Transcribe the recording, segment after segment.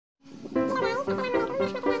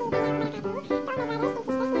Assalamualaikum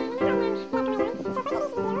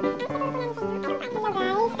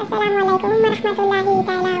warahmatullahi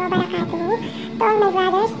taala wabarakatuh. To all my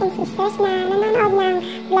brothers and sisters na nanonood ng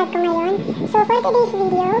vlog ko ngayon. So for today's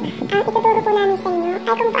video, ang ituturo po namin sa inyo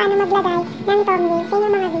ay kung paano maglagay ng thumbnail sa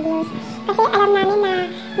inyong mga videos. Kasi alam namin na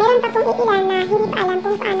meron pa pong ilan na hindi pa alam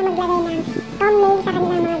kung paano maglagay ng thumbnail sa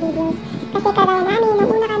kanilang mga videos. Kasi kagaya namin, nung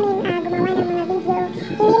una kami gumawa ng mga video,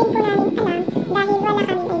 hindi rin po namin alam dahil wala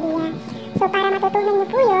kaming idea. So para matutunan niyo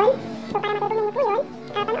po yun, panoorin niyo po yung video.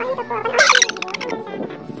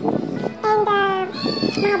 And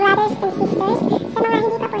mga brothers and sisters, sa mga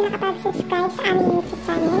hindi pa po nakapag-subscribe sa aming YouTube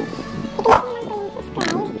channel, i-click nyo lang po yung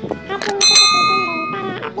subscribe at yung notification bell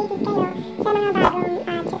para updated kayo sa mga bagong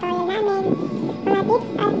tutorial namin, mga tips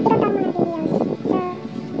at iba pang mga videos. So,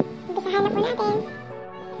 umpisahan na po natin.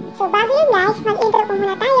 So, bago yun guys, mag-intro po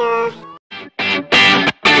muna tayo.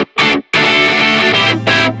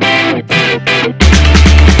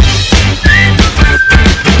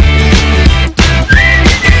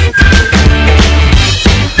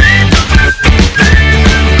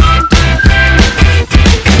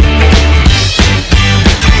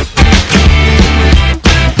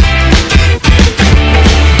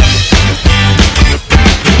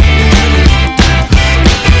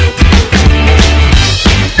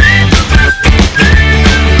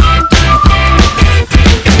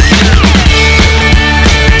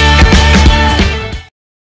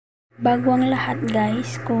 Bago ang lahat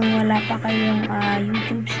guys, kung wala pa kayong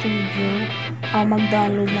YouTube Studio,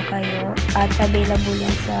 mag-download na kayo at available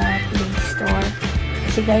yan sa Play Store.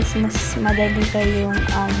 Kasi guys, mas madali kayong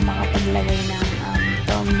makapaglagay ng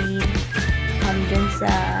thumbnail dyan sa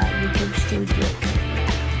YouTube Studio.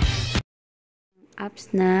 Apps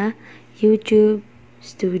na YouTube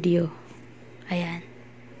Studio. Ayan.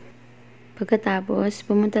 Pagkatapos,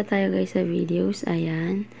 pumunta tayo guys sa videos.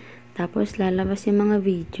 Ayan. Tapos, lalabas yung mga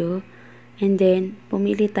video. And then,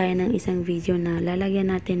 pumili tayo ng isang video na lalagyan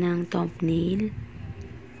natin ng thumbnail.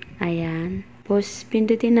 Ayan. Tapos,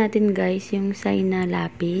 pindutin natin guys yung sign na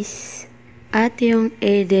lapis. At yung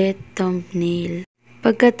edit thumbnail.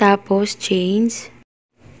 Pagkatapos, change.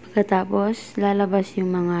 Pagkatapos, lalabas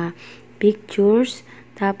yung mga pictures.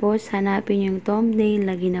 Tapos, hanapin yung thumbnail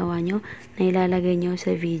na ginawa nyo na ilalagay nyo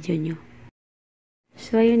sa video nyo.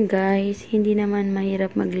 So, ayun guys, hindi naman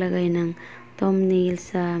mahirap maglagay ng thumbnail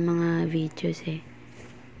sa mga videos eh.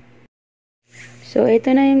 So, ito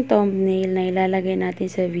na yung thumbnail na ilalagay natin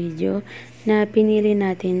sa video na pinili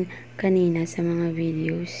natin kanina sa mga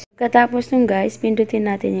videos. Pagkatapos nung guys, pindutin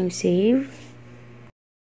natin yung save.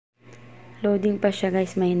 Loading pa siya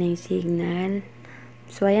guys, may na yung signal.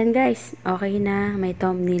 So, ayan guys, okay na, may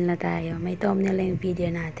thumbnail na tayo. May thumbnail na yung video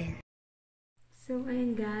natin. So,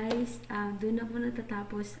 ayun guys, doon na po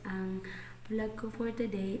natatapos ang vlog ko for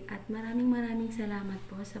today at maraming salamat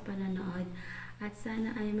po sa panonood at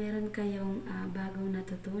sana ay meron kayong bagong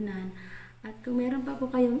natutunan at kung meron pa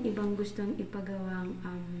po kayong ibang gustong ipagawang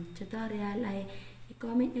tutorial ay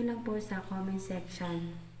i-comment nyo lang po sa comment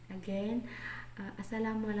section. Again,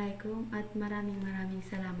 assalamualaikum at maraming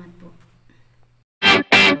salamat po.